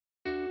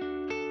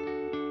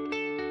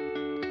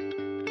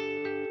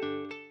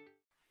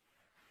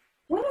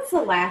was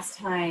the last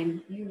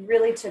time you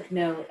really took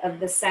note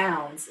of the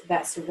sounds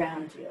that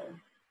surround you?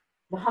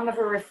 The hum of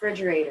a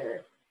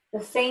refrigerator, the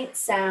faint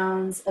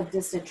sounds of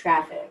distant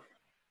traffic,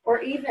 or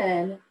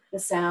even the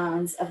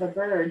sounds of a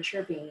bird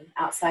chirping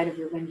outside of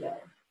your window.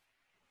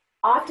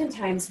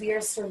 Oftentimes, we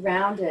are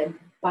surrounded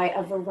by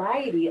a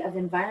variety of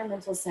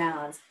environmental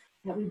sounds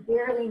that we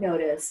barely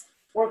notice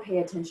or pay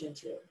attention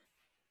to.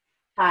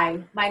 Hi,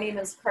 my name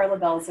is Carla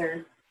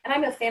Belzer, and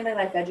I'm a family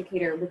life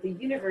educator with the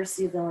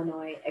University of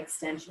Illinois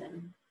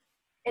Extension.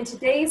 In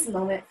today's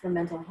Moment for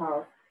Mental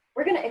Health,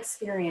 we're going to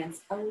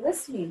experience a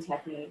listening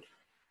technique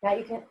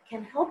that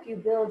can help you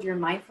build your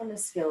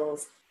mindfulness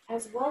skills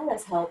as well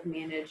as help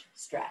manage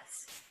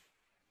stress.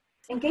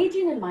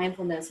 Engaging in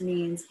mindfulness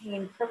means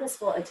paying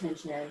purposeful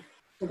attention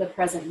to the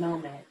present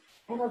moment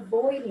and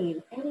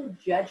avoiding any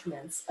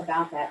judgments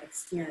about that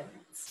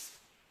experience.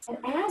 And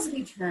as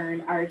we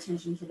turn our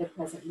attention to the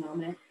present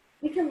moment,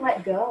 we can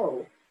let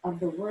go of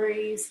the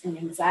worries and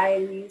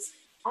anxieties,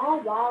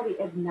 all while we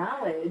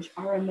acknowledge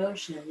our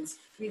emotions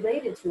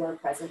related to our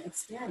present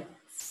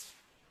experience.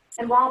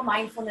 And while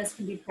mindfulness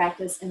can be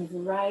practiced in a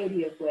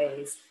variety of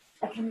ways,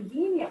 a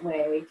convenient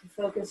way to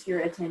focus your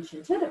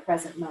attention to the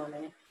present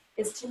moment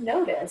is to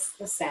notice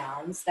the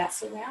sounds that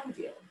surround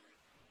you.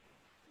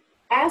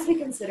 As we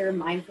consider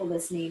mindful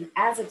listening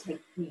as a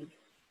technique,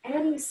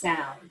 any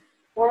sound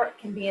or it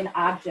can be an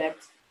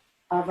object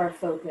of our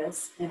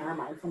focus in our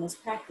mindfulness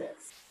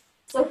practice.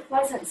 So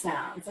pleasant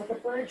sounds like a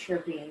bird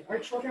chirping or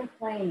children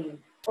playing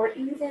or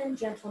even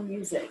gentle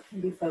music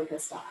can be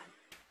focused on.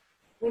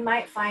 We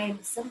might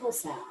find simple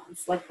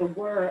sounds like the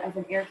whir of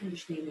an air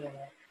conditioning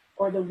unit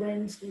or the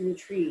wind through the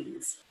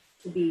trees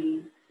to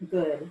be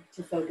good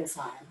to focus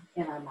on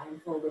in our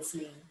mindful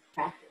listening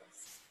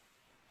practice.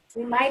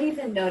 We might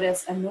even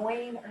notice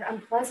annoying or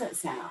unpleasant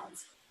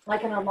sounds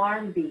like an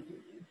alarm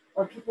beeping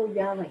or people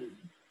yelling.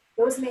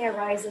 Those may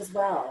arise as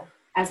well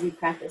as we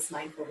practice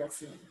mindful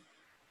listening.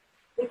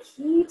 The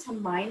key to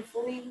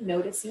mindfully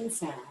noticing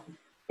sound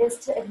is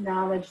to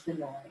acknowledge the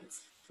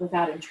noise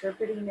without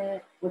interpreting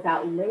it,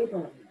 without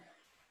labeling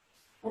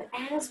it. And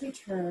as we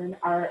turn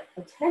our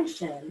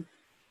attention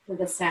to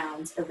the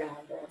sounds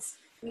around us,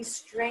 we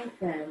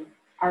strengthen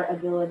our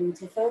ability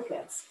to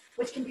focus,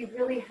 which can be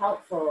really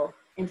helpful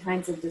in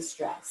times of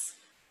distress.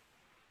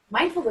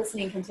 Mindful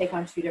listening can take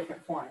on two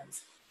different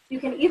forms. You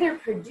can either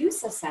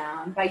produce a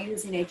sound by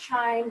using a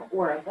chime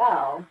or a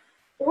bell,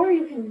 or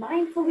you can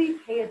mindfully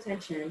pay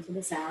attention to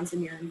the sounds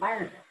in your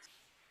environment.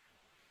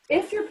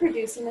 If you're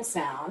producing a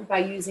sound by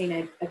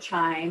using a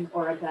chime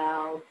or a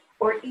bell,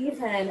 or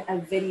even a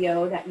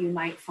video that you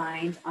might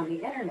find on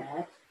the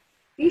internet,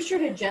 be sure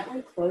to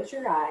gently close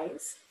your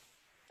eyes,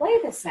 play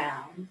the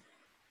sound,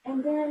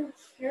 and then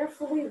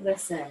carefully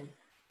listen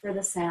for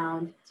the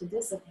sound to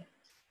dissipate.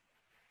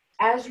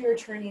 As you're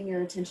turning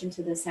your attention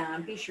to the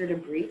sound, be sure to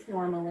breathe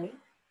normally.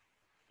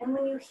 And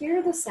when you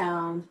hear the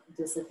sound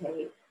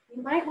dissipate,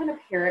 you might want to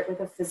pair it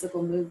with a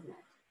physical movement,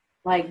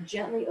 like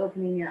gently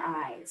opening your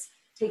eyes,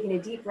 taking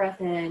a deep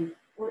breath in,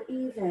 or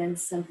even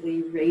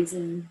simply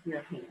raising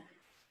your hand.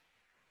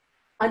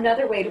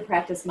 Another way to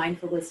practice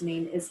mindful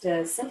listening is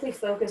to simply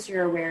focus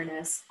your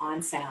awareness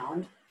on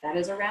sound that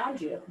is around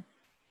you.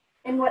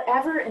 In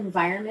whatever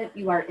environment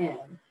you are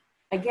in,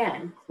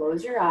 again,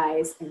 close your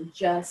eyes and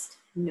just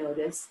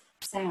notice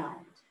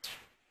sound.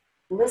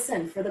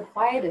 Listen for the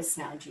quietest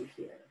sound you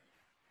hear.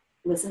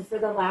 Listen for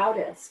the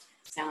loudest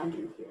sound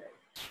you hear.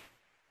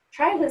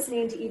 Try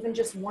listening to even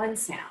just one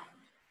sound.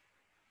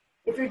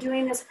 If you're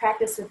doing this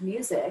practice with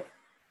music,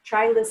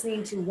 try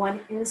listening to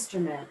one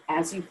instrument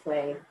as you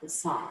play the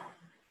song.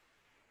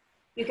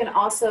 You can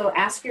also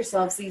ask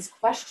yourselves these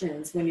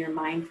questions when you're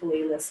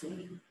mindfully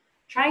listening,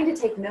 trying to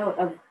take note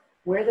of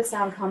where the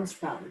sound comes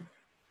from,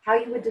 how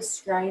you would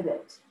describe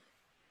it.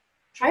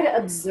 Try to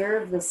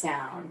observe the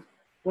sound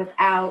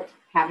without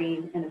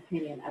having an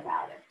opinion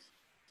about it.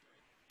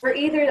 For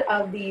either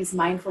of these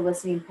mindful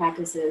listening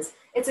practices,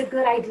 it's a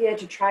good idea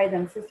to try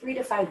them for 3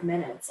 to 5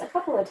 minutes, a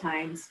couple of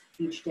times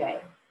each day.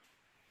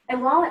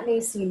 And while it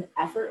may seem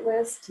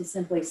effortless to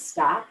simply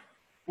stop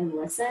and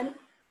listen,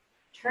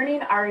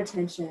 turning our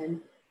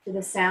attention to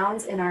the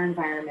sounds in our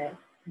environment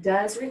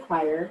does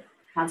require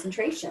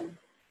concentration.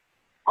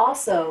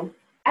 Also,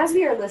 as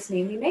we are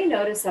listening, we may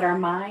notice that our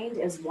mind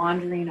is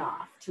wandering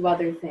off to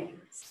other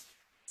things.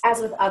 As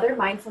with other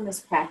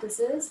mindfulness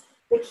practices,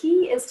 the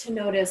key is to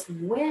notice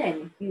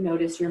when you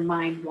notice your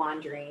mind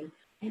wandering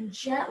and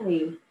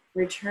gently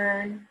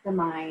return the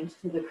mind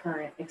to the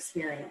current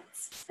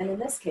experience. And in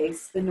this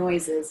case, the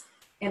noises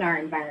in our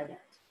environment.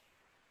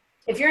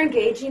 If you're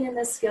engaging in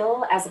this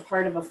skill as a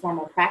part of a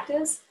formal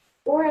practice,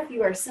 or if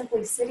you are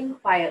simply sitting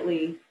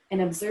quietly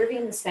and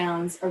observing the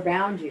sounds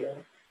around you,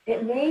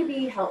 it may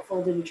be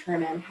helpful to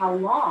determine how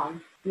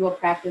long you will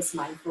practice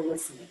mindful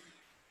listening.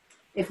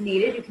 If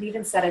needed, you can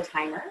even set a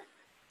timer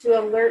to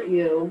alert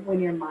you when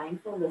your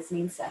mindful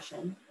listening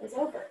session is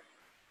over.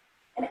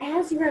 And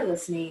as you are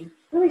listening,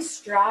 really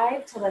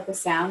strive to let the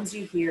sounds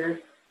you hear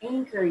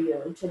anchor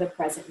you to the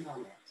present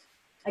moment.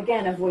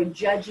 Again, avoid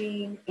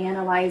judging,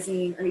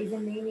 analyzing, or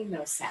even naming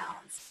those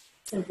sounds.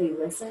 Simply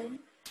listen,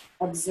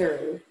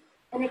 observe,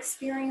 and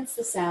experience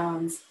the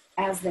sounds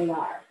as they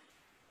are.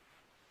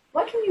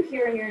 What can you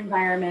hear in your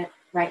environment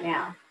right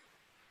now?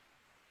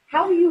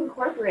 How do you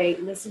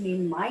incorporate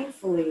listening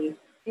mindfully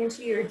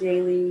into your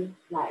daily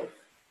life?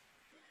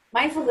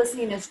 Mindful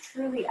listening is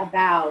truly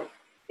about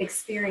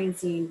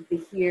experiencing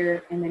the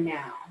here and the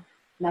now,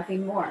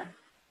 nothing more.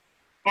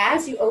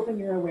 As you open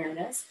your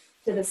awareness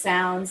to the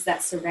sounds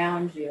that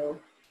surround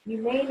you, you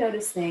may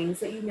notice things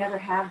that you never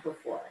have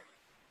before.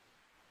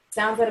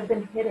 Sounds that have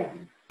been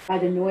hidden by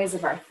the noise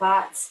of our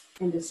thoughts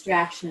and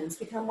distractions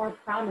become more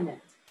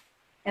prominent,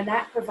 and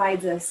that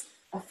provides us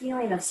a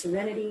feeling of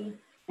serenity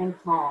and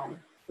calm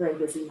for a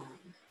busy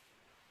mind.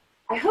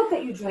 I hope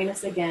that you join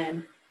us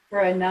again for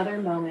another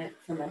moment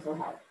for mental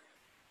health.